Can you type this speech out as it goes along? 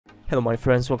Hello my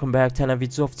friends, welcome back to another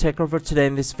video of Tech Lover. Today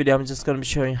in this video I'm just going to be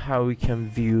showing how we can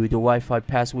view the Wi-Fi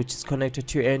password which is connected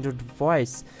to your Android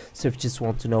device. So if you just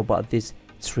want to know about this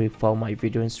trick, follow my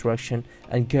video instruction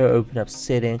and go open up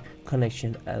setting,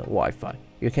 connection and Wi-Fi.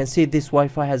 You can see this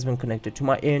Wi-Fi has been connected to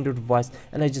my Android device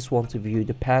and I just want to view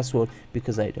the password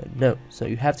because I don't know. So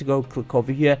you have to go click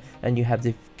over here and you have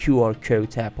the QR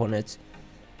code, tap on it.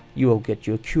 You will get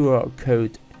your QR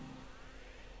code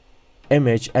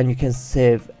image and you can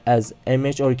save as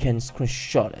image or you can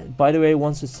screenshot it. By the way,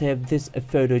 once you save this a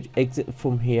photo, exit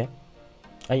from here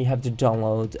and you have to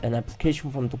download an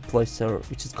application from the Play Store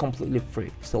which is completely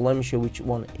free. So let me show which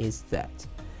one is that.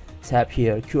 Tap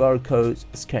here, QR code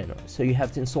scanner. So you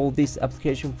have to install this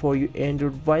application for your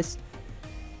Android device.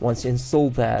 Once you install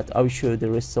that, I will show you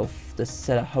the rest of the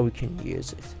setup, how we can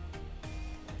use it.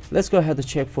 Let's go ahead and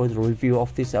check for the review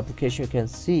of this application. You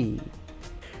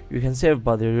can see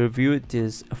about the review, it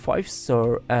is a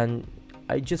 5-star and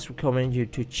I just recommend you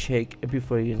to check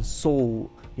before you install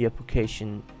the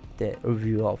application the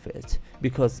review of it,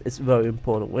 because it's very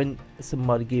important. When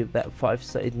somebody give that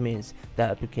 5-star, it means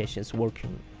that application is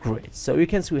working great. So you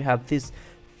can see we have this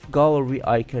gallery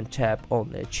icon, tap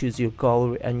on it, choose your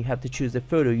gallery and you have to choose the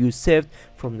photo you saved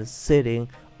from the setting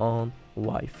on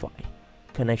Wi-Fi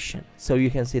connection. So you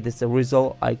can see this is the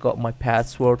result. I got my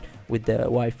password with the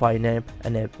Wi-Fi name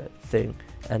and everything,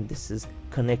 and this is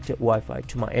connected Wi-Fi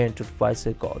to my Android device.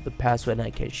 I got the password and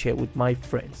I can share with my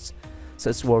friends, so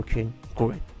it's working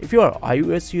great. If you are an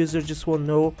iOS user, just want to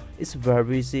know, it's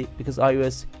very easy because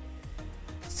iOS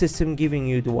system giving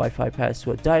you the Wi-Fi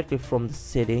password directly from the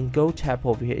setting. Go tap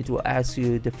over here, it will ask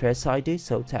you the Face ID,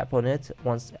 so tap on it.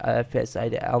 Once Face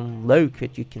ID unlock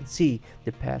it, you can see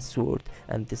the password,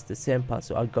 and this is the same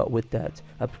password I got with that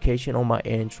application on my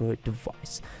Android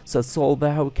device. So it's all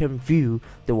about how we can view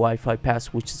the Wi-Fi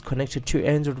password which is connected to your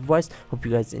Android device. Hope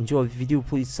you guys enjoy the video.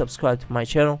 Please subscribe to my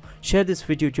channel, share this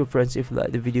video with your friends if you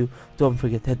like the video. Don't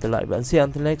forget to hit the like button. See you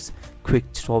until next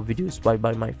quick tutorial videos. Bye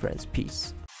bye my friends,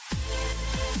 peace.